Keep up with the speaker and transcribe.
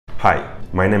Hi,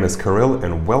 my name is Kirill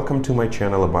and welcome to my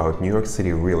channel about New York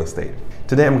City real estate.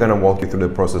 Today I'm gonna walk you through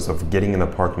the process of getting an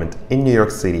apartment in New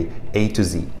York City A to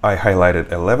Z. I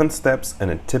highlighted 11 steps and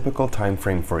a typical time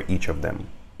frame for each of them.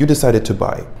 You decided to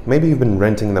buy. Maybe you've been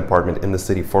renting an apartment in the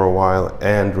city for a while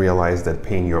and realized that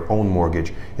paying your own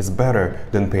mortgage is better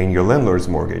than paying your landlord's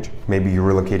mortgage. Maybe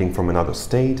you're relocating from another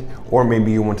state, or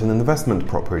maybe you want an investment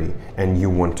property and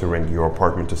you want to rent your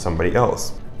apartment to somebody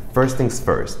else. First things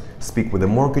first, speak with a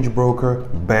mortgage broker,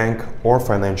 bank, or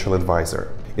financial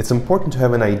advisor. It's important to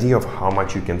have an idea of how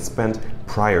much you can spend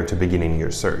prior to beginning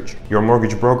your search. Your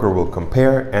mortgage broker will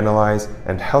compare, analyze,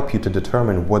 and help you to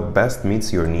determine what best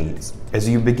meets your needs. As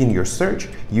you begin your search,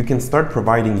 you can start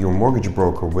providing your mortgage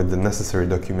broker with the necessary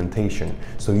documentation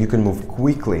so you can move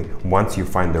quickly once you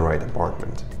find the right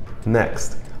apartment.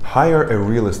 Next, hire a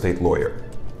real estate lawyer.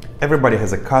 Everybody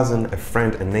has a cousin, a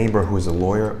friend, a neighbor who is a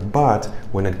lawyer, but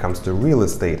when it comes to real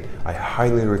estate, I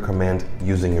highly recommend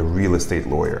using a real estate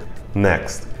lawyer.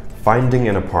 Next, finding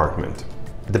an apartment.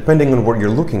 Depending on what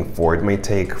you're looking for, it may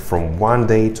take from 1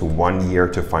 day to 1 year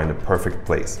to find a perfect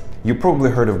place. You probably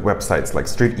heard of websites like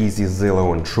StreetEasy,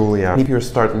 Zillow, and Trulia. If you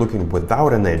start looking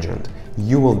without an agent,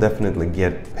 you will definitely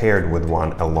get paired with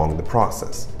one along the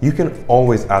process. You can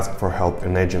always ask for help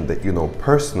an agent that you know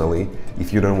personally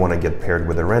if you don't want to get paired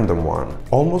with a random one.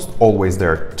 Almost always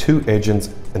there are two agents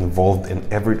involved in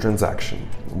every transaction.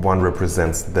 One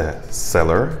represents the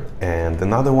seller and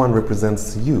another one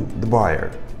represents you, the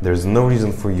buyer. There's no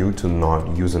reason for you to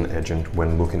not use an agent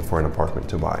when looking for an apartment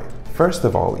to buy. First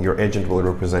of all, your agent will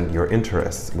represent your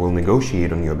interests, will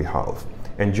negotiate on your behalf.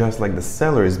 And just like the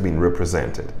seller is being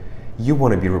represented, you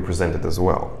want to be represented as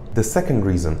well. The second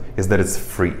reason is that it's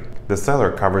free. The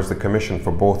seller covers the commission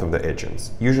for both of the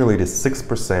agents. Usually it is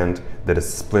 6% that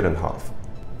is split in half.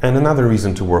 And another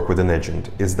reason to work with an agent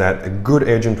is that a good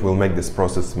agent will make this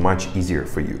process much easier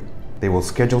for you. They will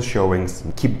schedule showings,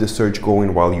 keep the search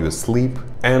going while you sleep,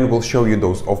 and will show you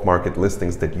those off-market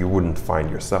listings that you wouldn't find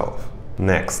yourself.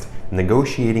 Next,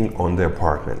 negotiating on the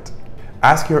apartment.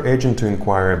 Ask your agent to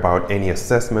inquire about any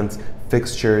assessments,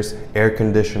 fixtures, air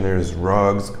conditioners,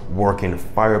 rugs, working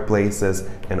fireplaces,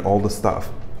 and all the stuff.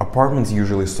 Apartments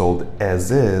usually sold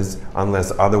as is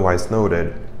unless otherwise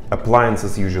noted.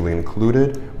 Appliances usually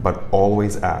included, but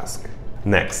always ask.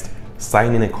 Next,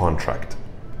 signing a contract.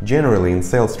 Generally, in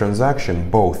sales transaction,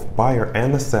 both buyer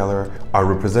and the seller are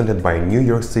represented by a New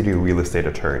York City real estate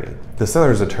attorney. The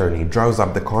seller's attorney draws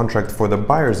up the contract for the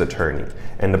buyer's attorney,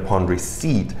 and upon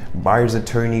receipt, buyer's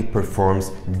attorney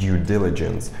performs due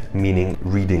diligence, meaning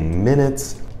reading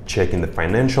minutes, checking the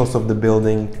financials of the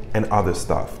building, and other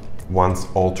stuff. Once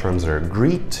all terms are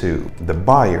agreed to, the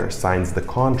buyer signs the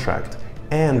contract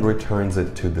and returns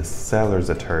it to the seller's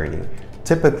attorney,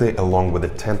 typically along with a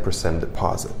 10%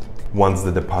 deposit. Once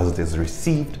the deposit is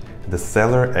received, the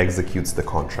seller executes the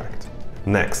contract.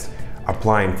 Next,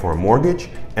 applying for a mortgage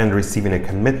and receiving a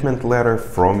commitment letter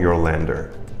from your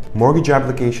lender. Mortgage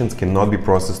applications cannot be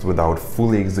processed without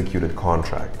fully executed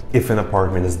contract. If an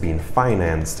apartment is being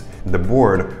financed, the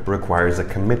board requires a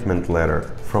commitment letter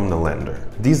from the lender.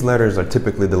 These letters are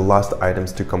typically the last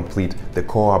items to complete the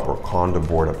co-op or condo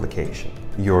board application.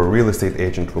 Your real estate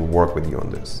agent will work with you on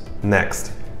this.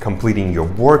 Next, completing your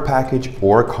board package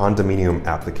or condominium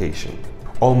application.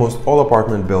 Almost all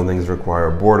apartment buildings require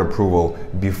board approval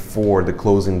before the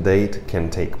closing date can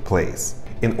take place.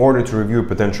 In order to review a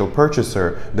potential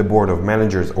purchaser, the board of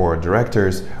managers or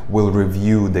directors will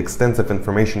review the extensive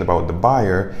information about the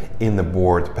buyer in the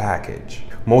board package.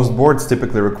 Most boards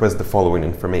typically request the following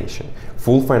information: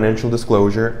 full financial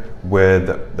disclosure with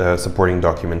the supporting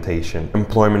documentation,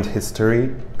 employment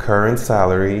history, current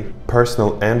salary,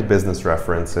 personal and business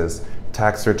references,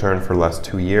 tax return for last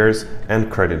 2 years,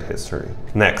 and credit history.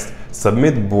 Next,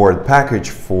 submit board package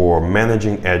for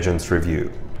managing agent's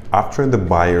review. After the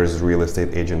buyer's real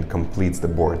estate agent completes the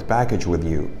board package with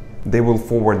you, they will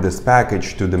forward this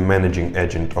package to the managing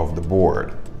agent of the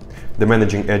board. The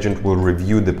managing agent will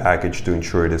review the package to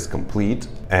ensure it is complete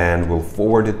and will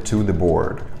forward it to the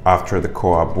board. After the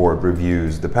co-op board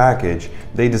reviews the package,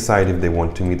 they decide if they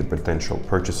want to meet a potential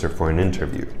purchaser for an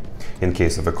interview. In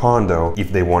case of a condo,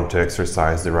 if they want to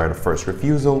exercise the right of first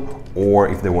refusal or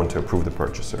if they want to approve the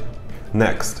purchaser.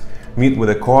 Next, meet with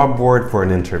a co-op board for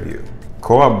an interview.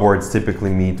 Co-op boards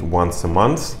typically meet once a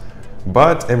month,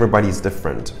 but everybody is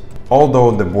different.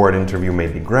 Although the board interview may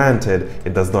be granted,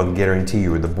 it does not guarantee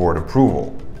you the board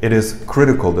approval. It is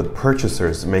critical that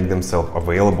purchasers make themselves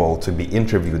available to be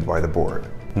interviewed by the board.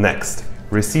 Next,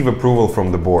 receive approval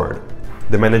from the board.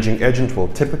 The managing agent will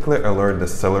typically alert the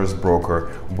seller's broker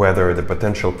whether the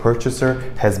potential purchaser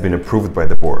has been approved by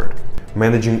the board.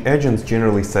 Managing agents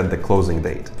generally set the closing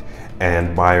date.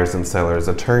 and buyers and sellers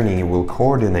attorney will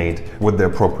coordinate with the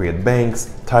appropriate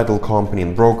banks, title company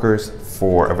and brokers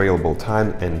for available time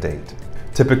and date.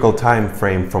 Typical time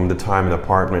frame from the time an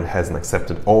apartment has an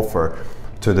accepted offer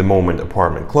to the moment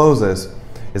apartment closes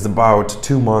is about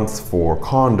 2 months for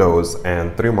condos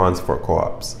and 3 months for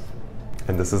co-ops.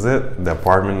 And this is it, the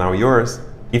apartment now yours.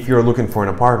 If you're looking for an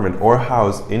apartment or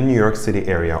house in New York City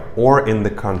area or in the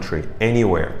country,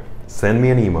 anywhere, send me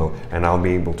an email and I'll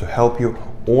be able to help you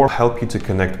or help you to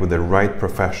connect with the right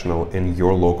professional in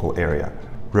your local area.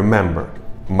 Remember,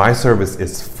 my service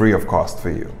is free of cost for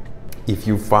you. If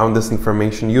you found this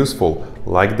information useful,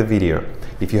 like the video.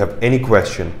 If you have any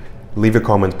question, leave a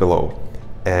comment below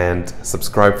and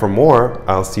subscribe for more.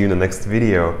 I'll see you in the next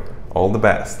video. All the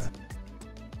best.